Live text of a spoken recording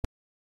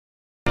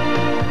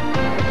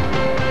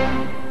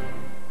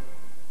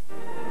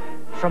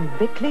From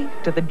Bickley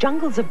to the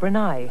jungles of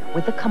Brunei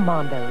with the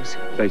Commandos.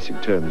 Basic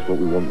terms, what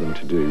we want them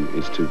to do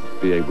is to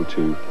be able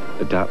to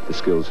adapt the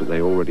skills that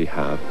they already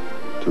have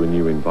to a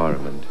new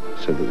environment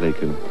so that they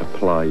can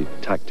apply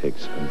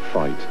tactics and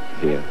fight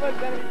here.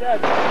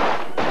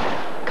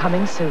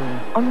 Coming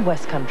soon on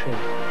Westcountry.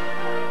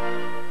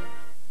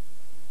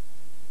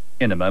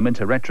 In a moment,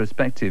 a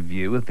retrospective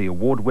view of the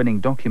award-winning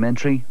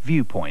documentary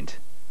Viewpoint.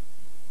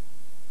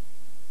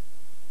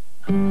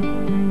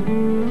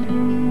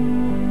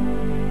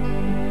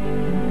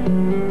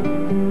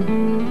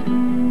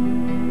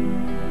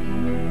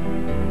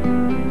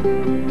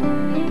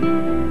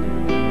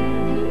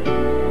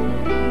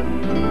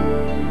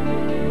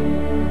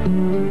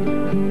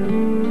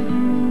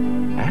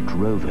 At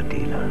Rover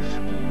dealers,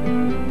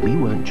 we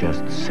won't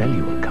just sell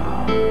you a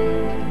car.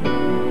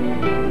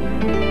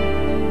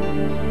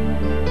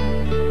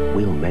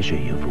 We'll measure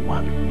you for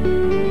one.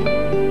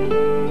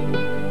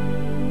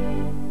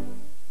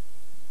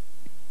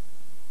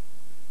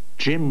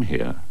 Jim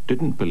here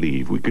didn't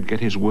believe we could get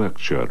his work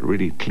shirt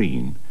really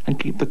clean and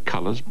keep the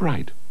colours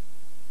bright.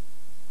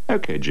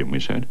 OK, Jim, we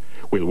said,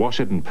 we'll wash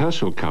it in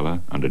Persil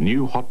colour and a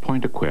new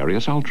Hotpoint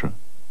Aquarius Ultra.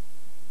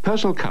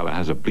 Persil colour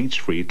has a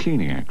bleach-free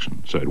cleaning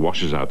action, so it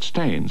washes out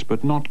stains,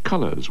 but not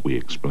colours, we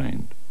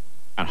explained.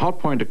 And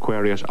Hotpoint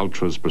Aquarius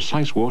Ultra's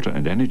precise water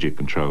and energy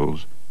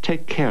controls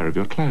take care of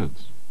your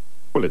clothes.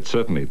 Well, it's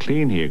certainly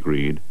clean, he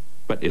agreed,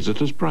 but is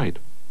it as bright?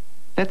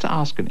 Let's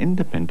ask an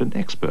independent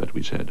expert,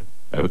 we said.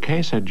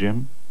 OK, said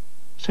Jim.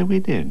 So we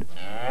did.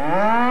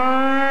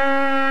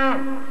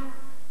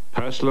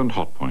 Persil and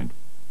Hotpoint,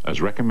 as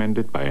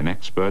recommended by an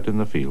expert in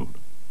the field.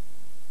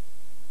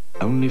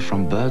 Only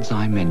from Bird's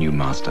Eye Menu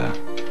Master.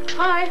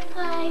 Hi.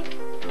 Hi.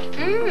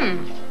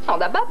 Not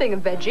that bad being a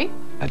veggie.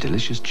 A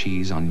delicious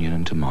cheese, onion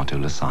and tomato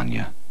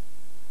lasagna.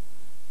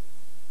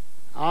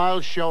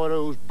 I'll show her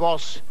who's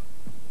boss.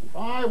 If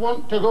I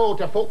want to go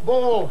to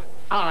football,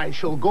 I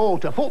shall go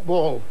to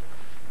football.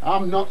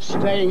 I'm not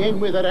staying in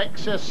with her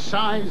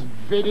exercise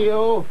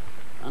video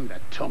and the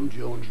Tom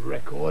Jones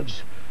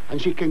records. And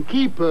she can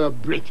keep her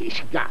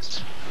British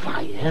gas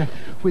fire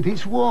with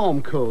its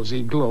warm,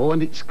 cosy glow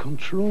and its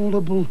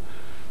controllable,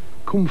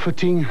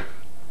 comforting,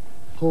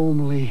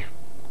 homely,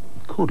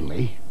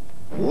 cuddly.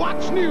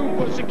 What's new,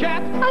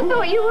 pussycat? I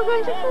thought you were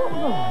going to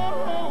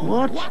football.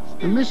 What?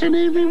 A missing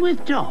evening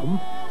with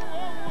Tom?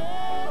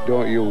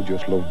 Don't you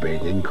just love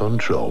being in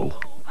control?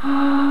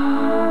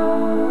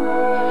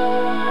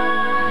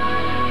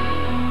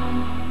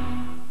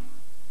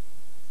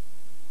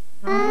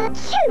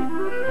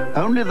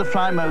 Only the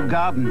Flymo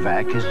garden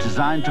vac is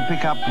designed to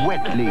pick up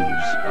wet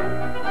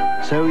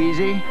leaves. So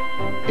easy,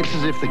 it's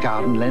as if the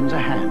garden lends a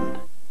hand.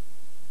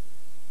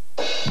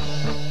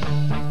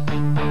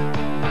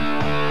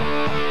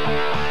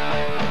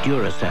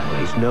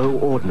 Duracell is no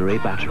ordinary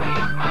battery.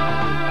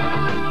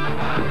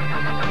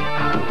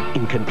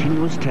 In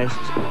continuous tests,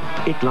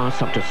 it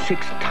lasts up to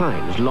 6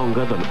 times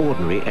longer than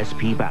ordinary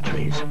SP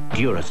batteries.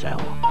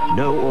 Duracell.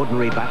 No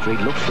ordinary battery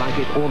looks like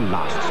it or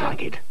lasts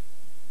like it.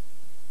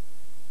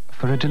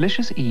 For a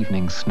delicious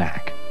evening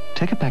snack,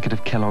 take a packet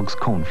of Kellogg's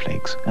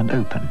cornflakes and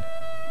open.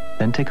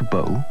 Then take a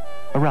bowl,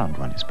 a round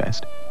one is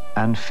best,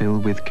 and fill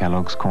with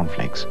Kellogg's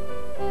cornflakes.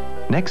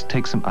 Next,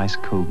 take some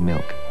ice-cold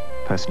milk.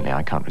 Personally,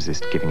 I can't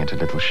resist giving it a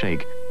little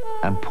shake,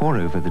 and pour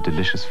over the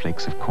delicious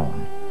flakes of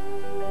corn.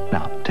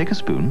 Now, take a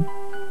spoon,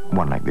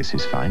 one like this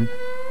is fine,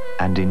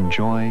 and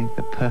enjoy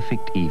the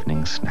perfect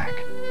evening snack.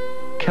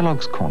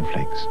 Kellogg's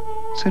cornflakes.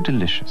 So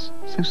delicious,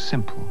 so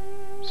simple.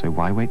 So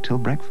why wait till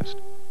breakfast?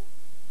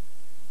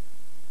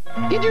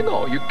 Did you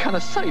know you can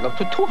save up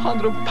to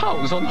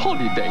 £200 on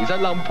holidays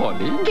at Lunn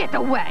Poly? Get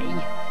away!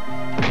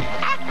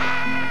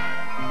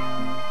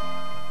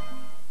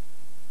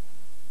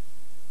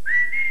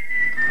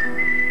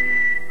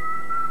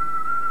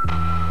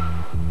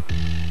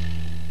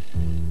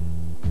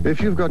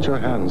 If you've got your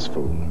hands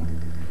full,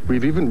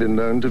 we've even been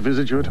known to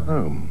visit you at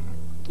home.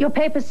 Your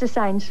papers to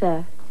sign,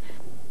 sir.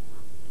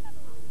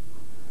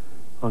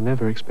 I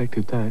never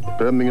expected that.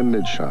 Birmingham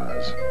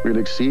Midshires. We'll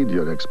exceed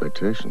your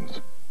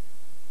expectations.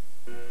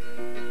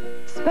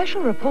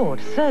 Special report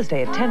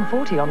Thursday at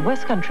 10:40 on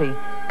Westcountry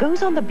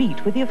goes on the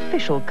beat with the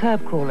official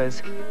curb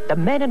crawlers, the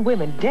men and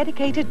women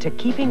dedicated to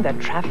keeping the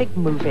traffic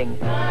moving.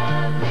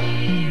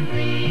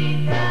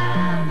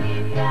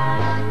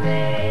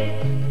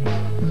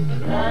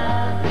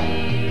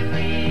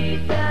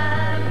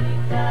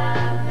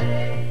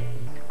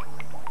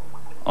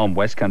 On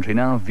Westcountry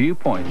now,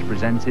 Viewpoint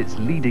presents its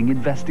leading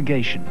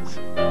investigations.